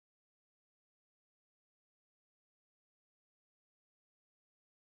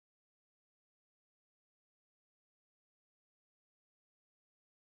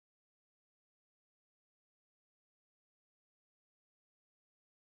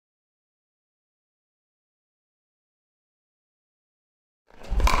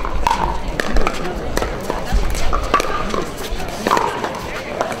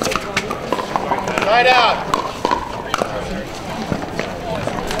Side out.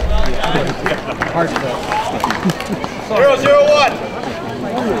 0-0-1.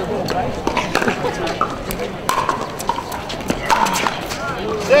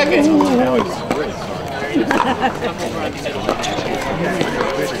 Second.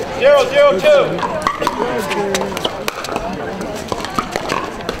 0-0-2.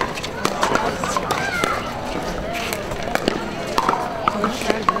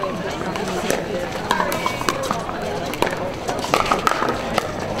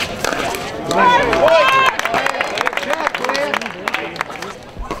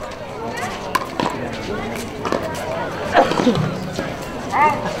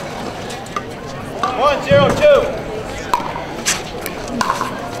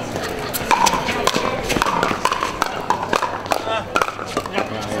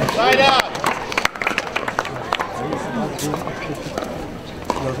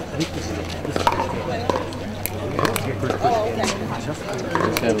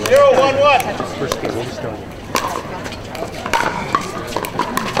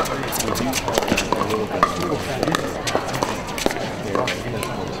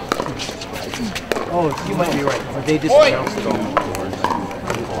 Oh, you might be right. They just announced it all.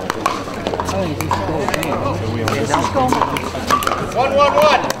 One,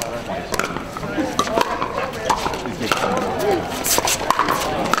 1-1.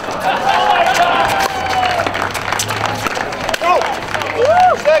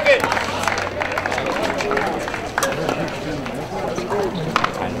 Second.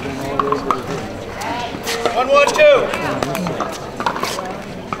 1-1-2.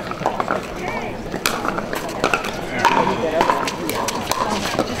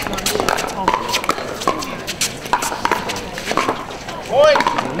 Point.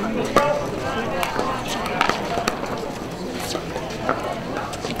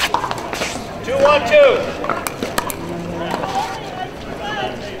 2-1-2.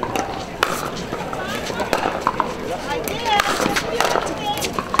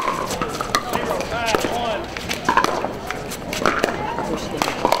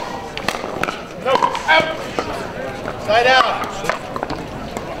 Side out.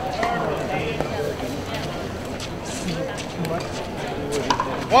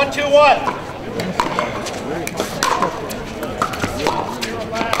 1-2-1.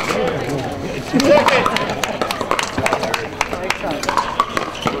 Second.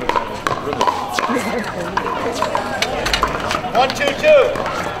 1-2-2.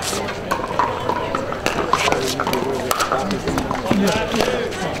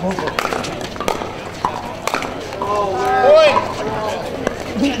 Point.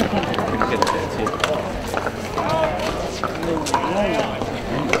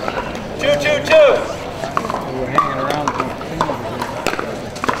 2-2-2. We're hanging around.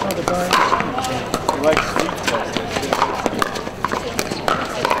 You like sleep test.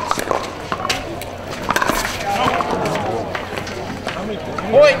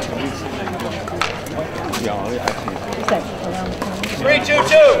 Point. Yeah, actually.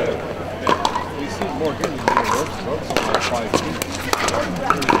 3-2-2. We see more good than Robson. Robson like 5 feet.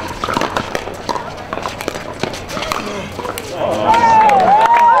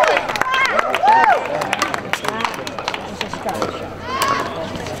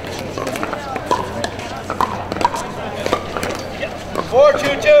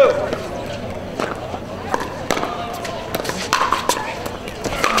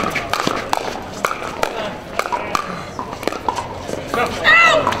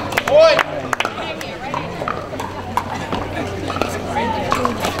 Point.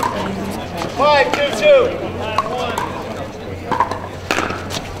 5-2-2.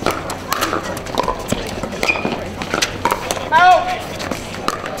 Out.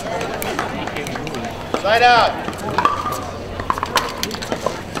 Side out.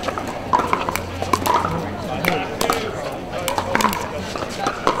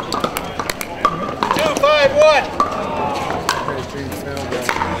 2-5-1.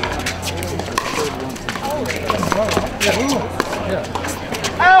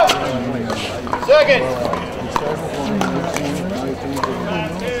 Out. Second.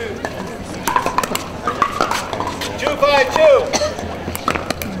 2-5-2.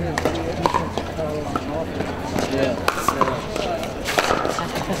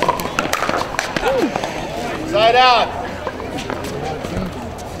 Side out.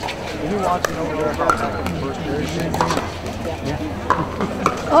 Are you watching over there?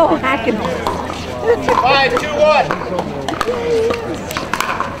 Oh, hacking. 5-2-1.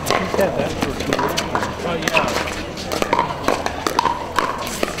 Oh, yeah.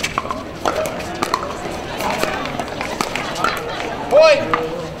 Point.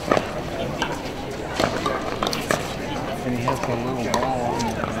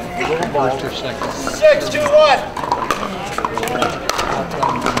 First or second. 6-2-1.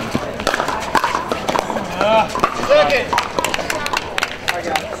 Second. I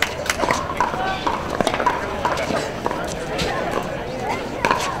got it.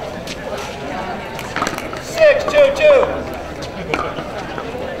 6-2-2.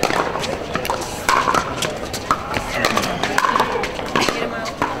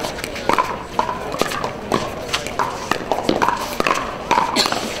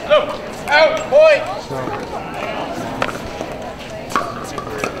 Out, point.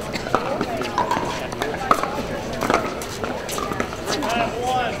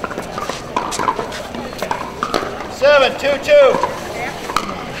 Seven, 2-2.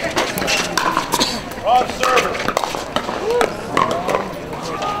 Wrong server.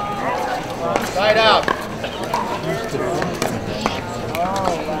 Side out.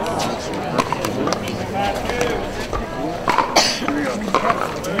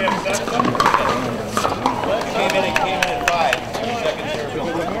 Came in at 5. 2-second serve.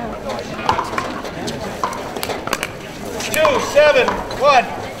 2-7-1.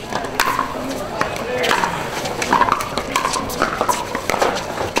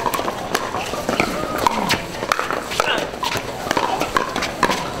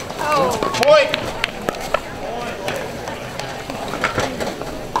 Point.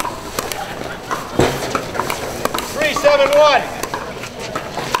 3-7-1.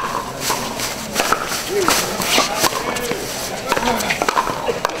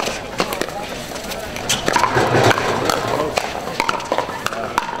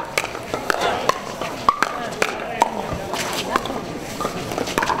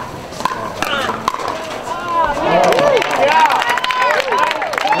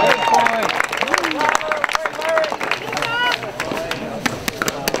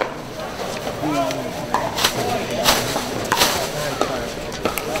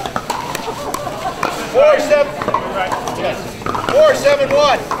 Yes.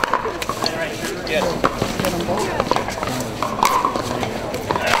 4-7-1. Yes.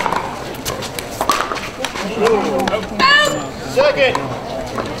 Second.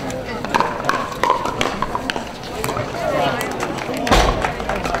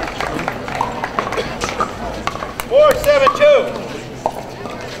 4-7-2.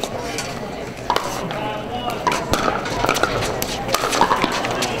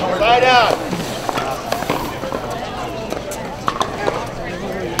 Side out.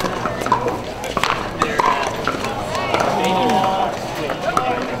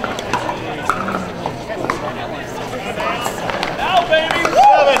 Now, baby.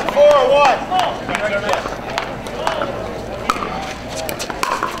 7-4-1.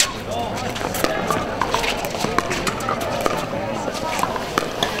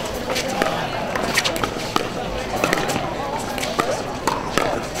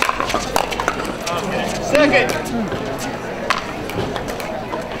 Second.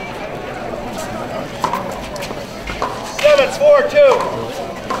 7-4-2.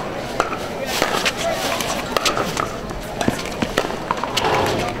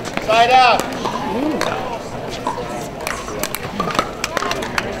 Side out.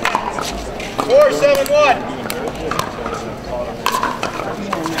 4-7-1.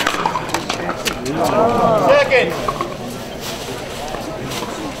 Second.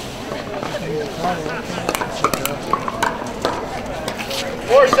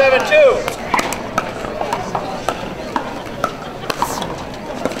 4-7-2.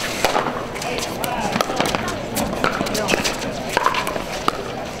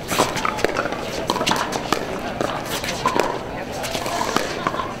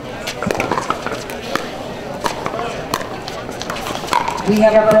 We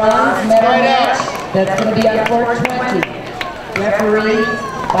have a bronze medal match that's going to be on court 20. Referee,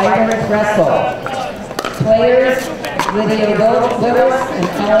 Byron Dressel. Players, Lydia Willis and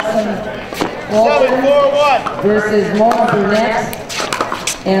Allison Walton versus Mona Burnett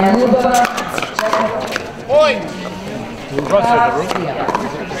and Luba Point. Jehovskiy.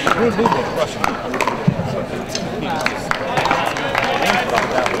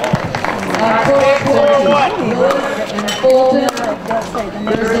 On court 20, Willis and Fulton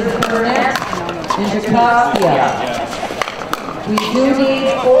versus Burnett and Jehovskiy. We do need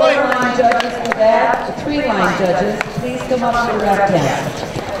 4 line judges for that, 3 line judges. Please come up to the ref tent.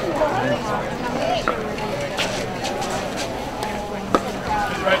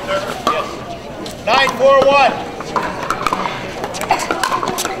 Right there. Yes. 9-4-1.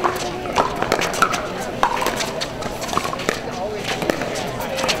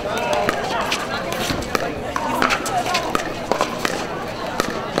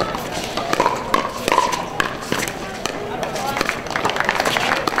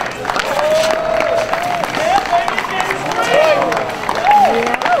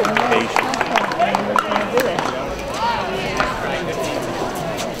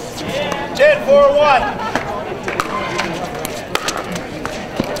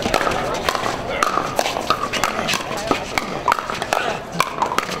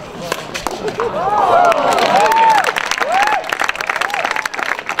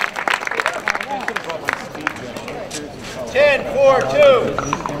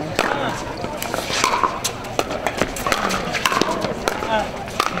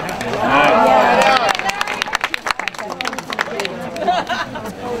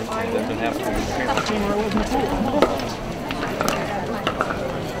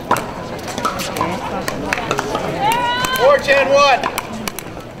 10-1.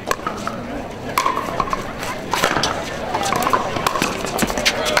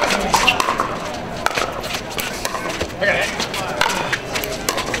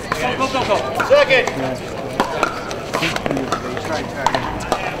 Second.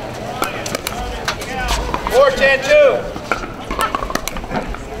 4-10-2.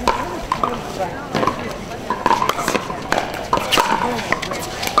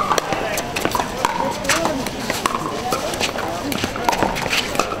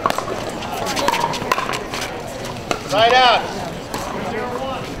 Side out.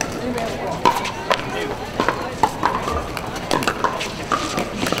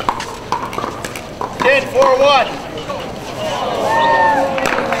 10-4-1.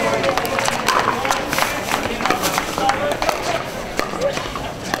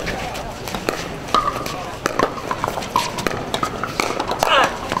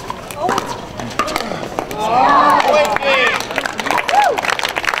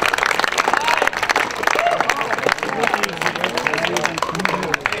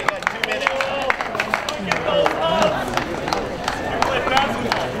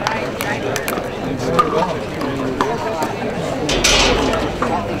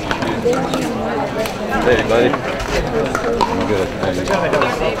 Hey, buddy. I'm good.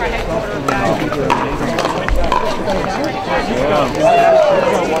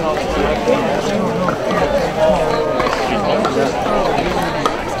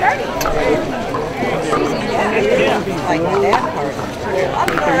 Like that part.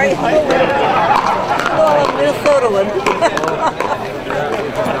 I'm sorry. Oh, Minnesota one.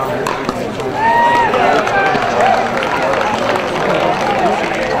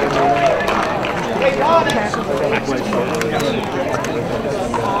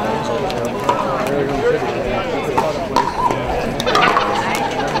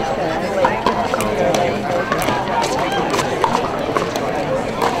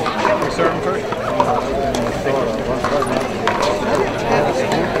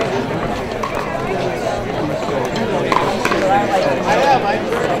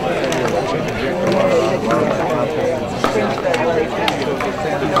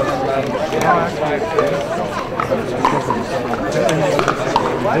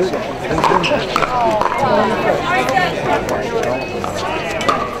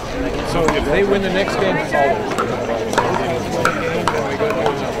 So if they win the next game, it's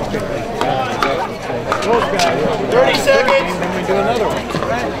all 30 seconds. then we do another one.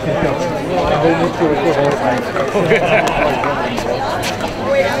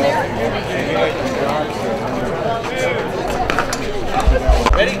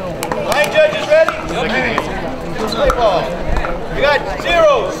 Ready? Line judges ready? Okay. Play ball. We got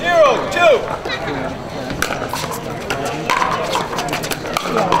 0-0-2.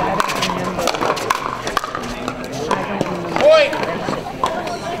 Point.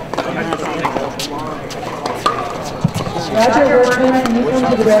 Roger Workman, can you come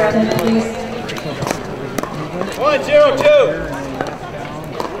to the ref tent, please? 1-0-2.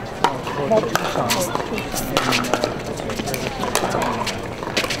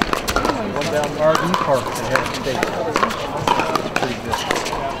 One down RV Park in Harris State. Pretty good.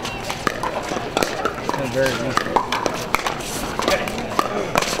 And very easy.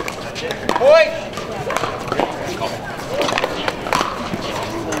 Point.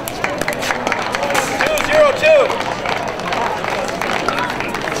 2-0-2.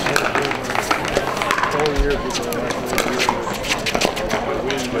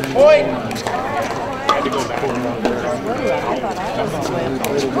 Point.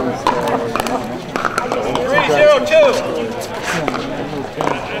 3-0-2.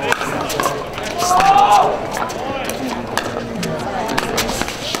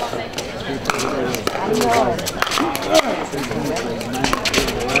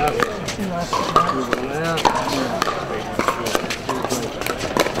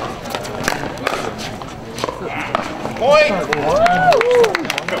 Point.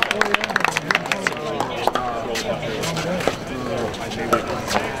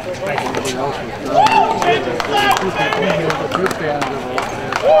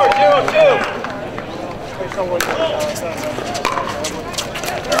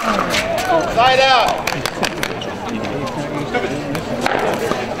 Side out.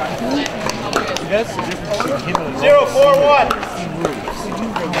 That's the difference between him and 0-4-1.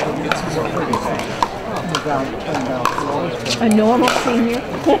 A normal senior?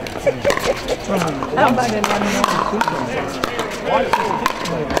 How about an abnormal?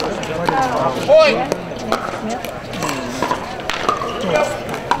 Point.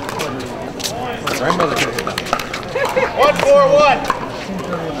 Grandmother. 1-4-1.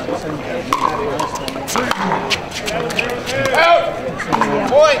 Out!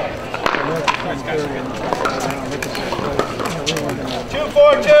 Point!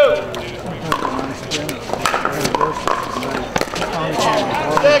 2-4-2!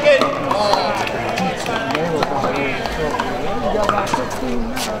 Second!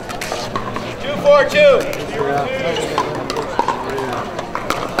 2-4-2!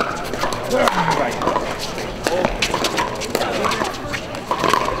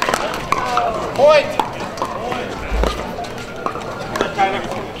 Point!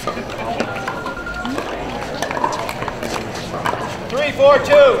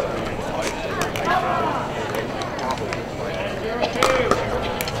 3-4-2!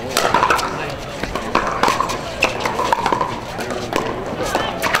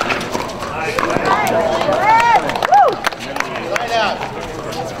 Line out.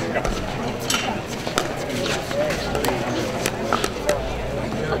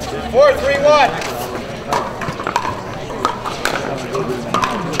 4-3-1.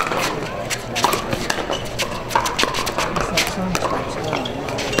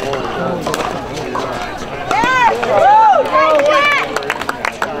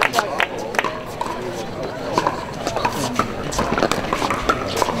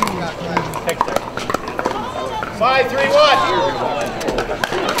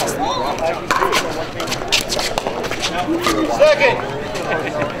 Second.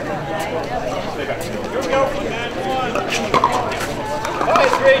 Here we go from that one.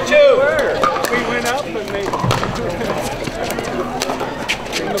 5-3-2. We went up and they...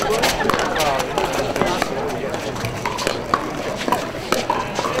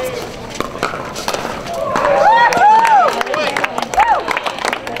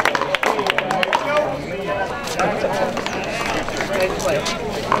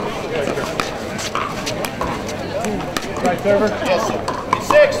 Right server? Yes, sir.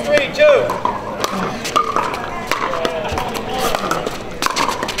 6-3-2.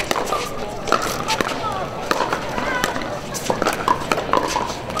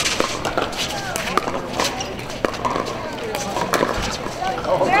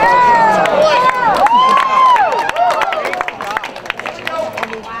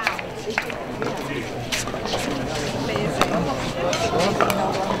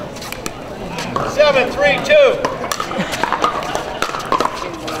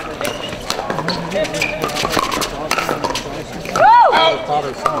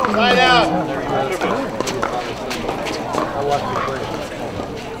 Line out.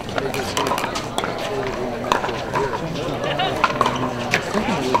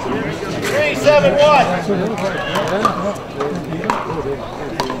 3-7-1.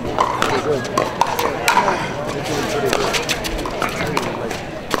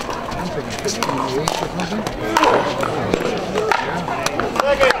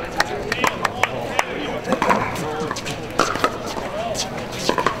 Second.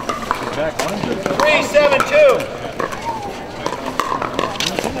 3-7-2.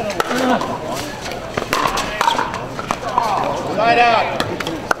 Side out.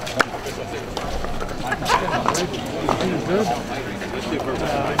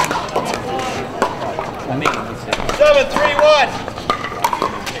 7-3-1.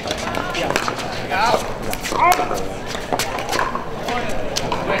 Out.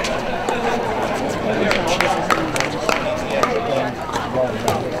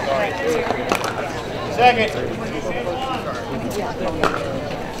 Second.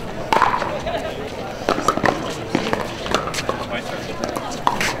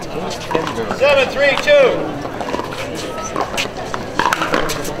 7-3-2.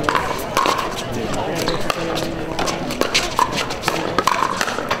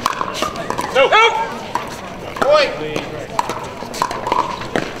 No. Out. Point.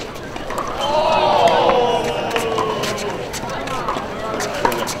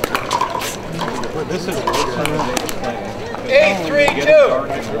 This is 8-3-2.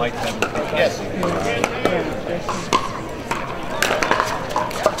 Yes.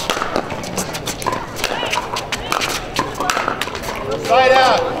 Side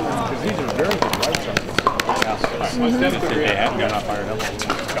out. Because these are very good lights on this. They have got not fired up.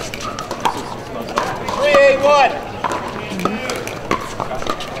 3-8-1.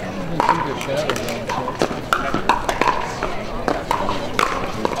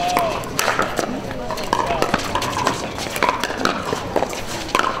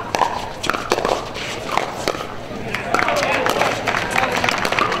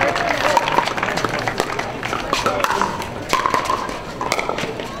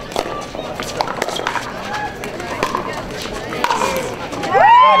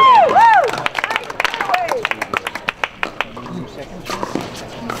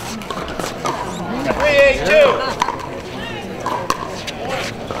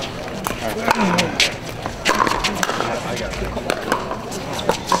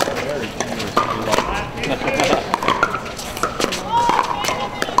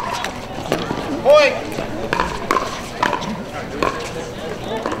 Point.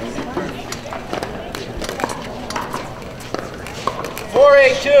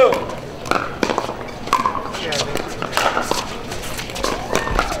 4-8-2.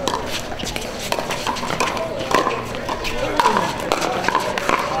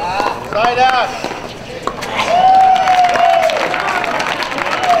 Side out.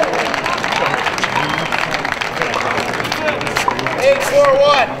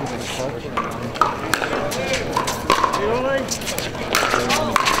 8-4-1.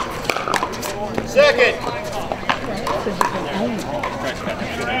 Second.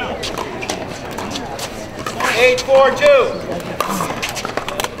 8-4-2.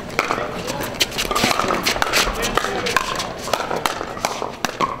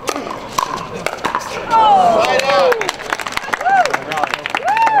 Side out.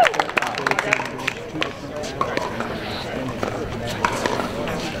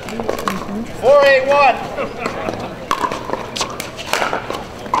 4-8-1.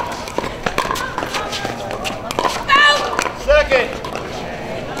 Second.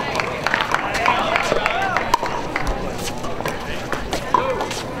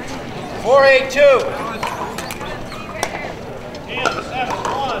 4-8-2.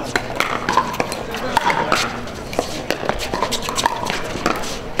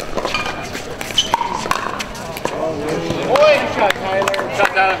 Point. Shot, Tyler.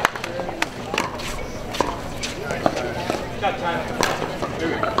 Shot, Tyler. Shot, Tyler.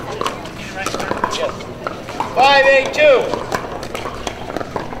 5-8-2.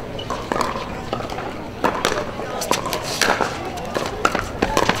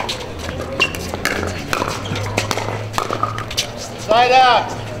 Side out.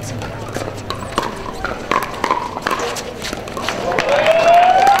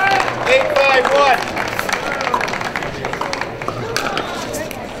 8-5-1.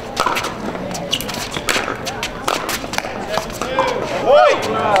 Point.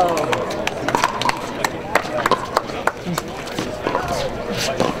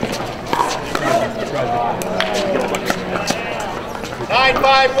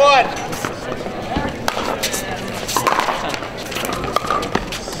 9-5-1.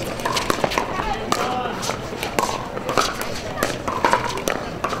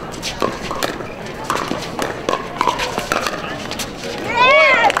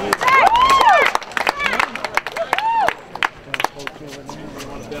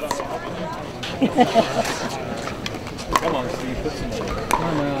 Come on, Steve, put some more.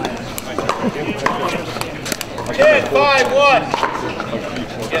 10-5-1.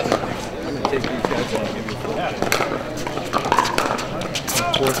 Yes. I'm going to take these guys on and give you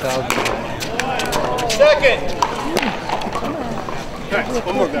 4,000. Second. All right,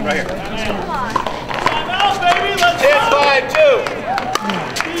 one more gun right here. 10-5-2.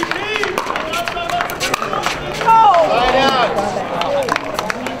 Side out.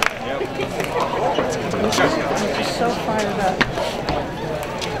 So fired up.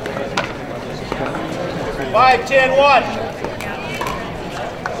 5-10-1.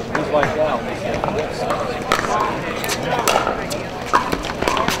 Just like that.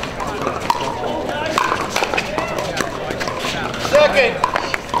 Second.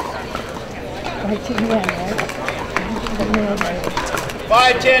 Right to the end, right?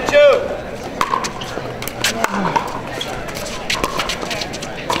 5-10-2.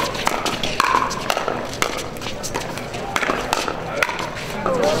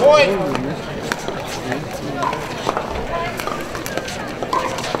 Point.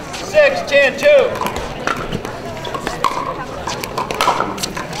 6-10-2.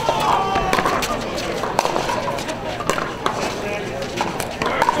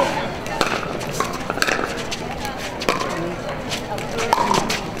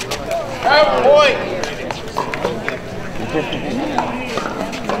 Point.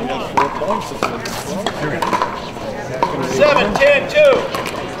 7-10-2.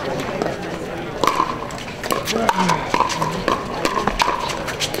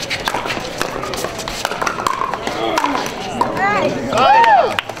 Side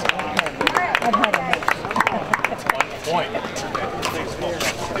out. Point.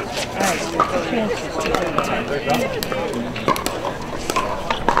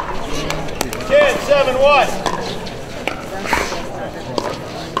 10-7-1.